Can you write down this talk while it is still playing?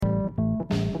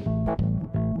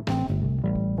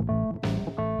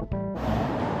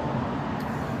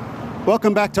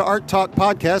Welcome back to Art Talk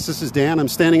Podcast. This is Dan. I'm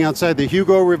standing outside the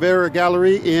Hugo Rivera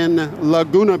Gallery in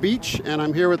Laguna Beach, and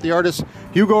I'm here with the artist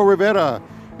Hugo Rivera.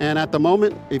 And at the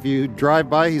moment, if you drive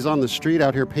by, he's on the street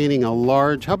out here painting a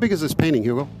large... How big is this painting,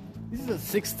 Hugo? This is a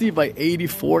 60 by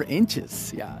 84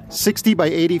 inches, yeah. 60 by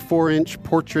 84 inch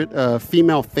portrait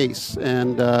female face,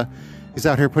 and he's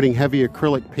out here putting heavy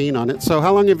acrylic paint on it. So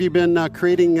how long have you been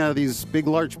creating these big,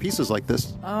 large pieces like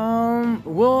this?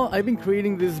 Well, I've been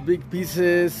creating these big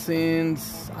pieces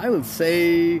since, I would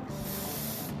say,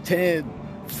 8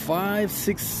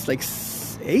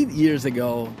 years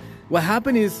ago. What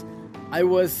happened is I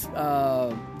was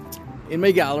in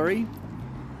my gallery,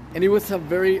 and it was a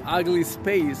very ugly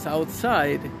space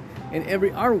outside, and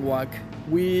every art walk,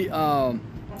 we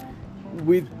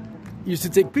used to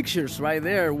take pictures right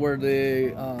there where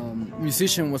the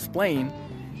musician was playing.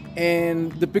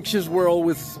 And the pictures were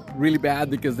always really bad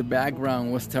because the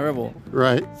background was terrible.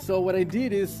 Right. So what I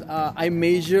did is I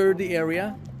measured the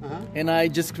area, and I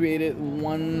just created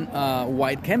one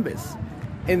white canvas.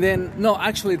 And then, no,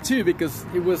 actually two, because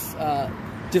it was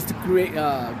just to create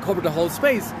cover the whole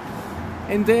space.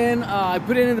 And then I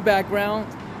put it in the background.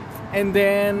 And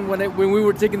then when we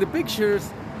were taking the pictures,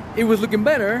 it was looking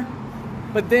better.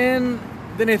 But then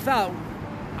I thought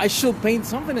I should paint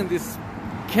something in this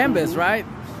canvas, right?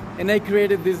 And I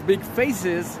created these big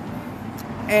faces,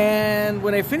 and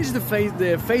when I finished the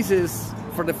faces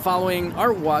for the following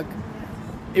art walk,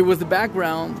 it was the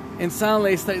background, and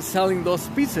suddenly I started selling those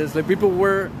pieces. Like people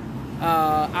were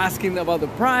asking about the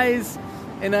price,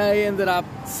 and I ended up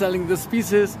selling those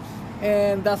pieces,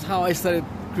 and that's how I started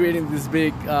creating this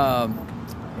big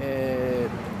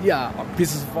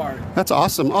pieces of art. That's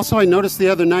awesome. Also, I noticed the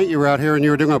other night you were out here and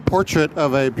you were doing a portrait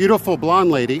of a beautiful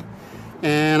blonde lady.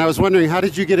 And I was wondering, how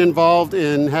did you get involved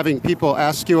in having people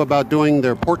ask you about doing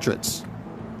their portraits?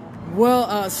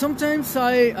 Well, sometimes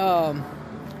most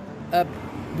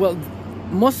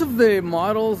of the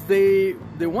models, they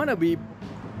want to be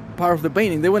part of the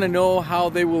painting. They want to know how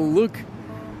they will look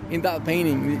in that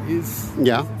painting. It's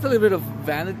a little bit of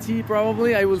vanity,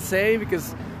 probably, I would say,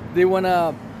 because they want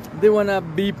to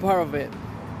be part of it.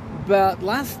 But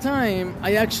last time,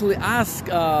 I actually asked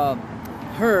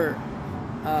her,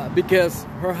 because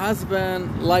her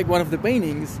husband liked one of the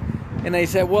paintings, and I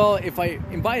said, well, if I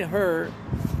invite her,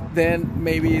 then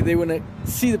maybe they want to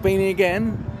see the painting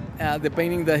again, the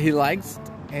painting that he likes,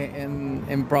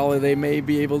 and probably they may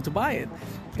be able to buy it.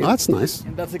 Oh, that's nice.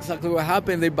 And that's exactly what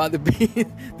happened. They bought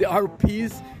the art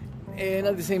piece, and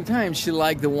at the same time, she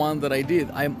liked the one that I did.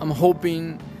 I'm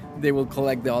hoping they will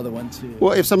collect the other one too.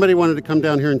 Well, if somebody wanted to come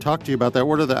down here and talk to you about that,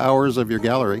 what are the hours of your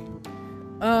gallery?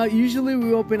 Usually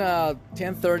we open at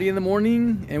 10:30 in the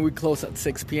morning, and we close at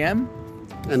 6 p.m.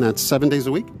 And that's 7 days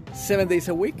a week? 7 days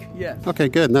a week, yeah. Okay,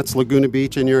 good. And that's Laguna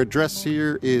Beach. And your address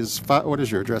here is, what is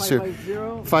your address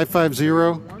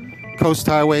 550 Coast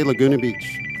Highway, Laguna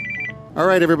Beach. All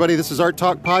right, everybody, this is Art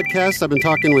Talk Podcast. I've been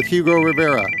talking with Hugo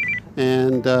Rivera.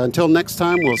 And until next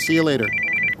time, we'll see you later.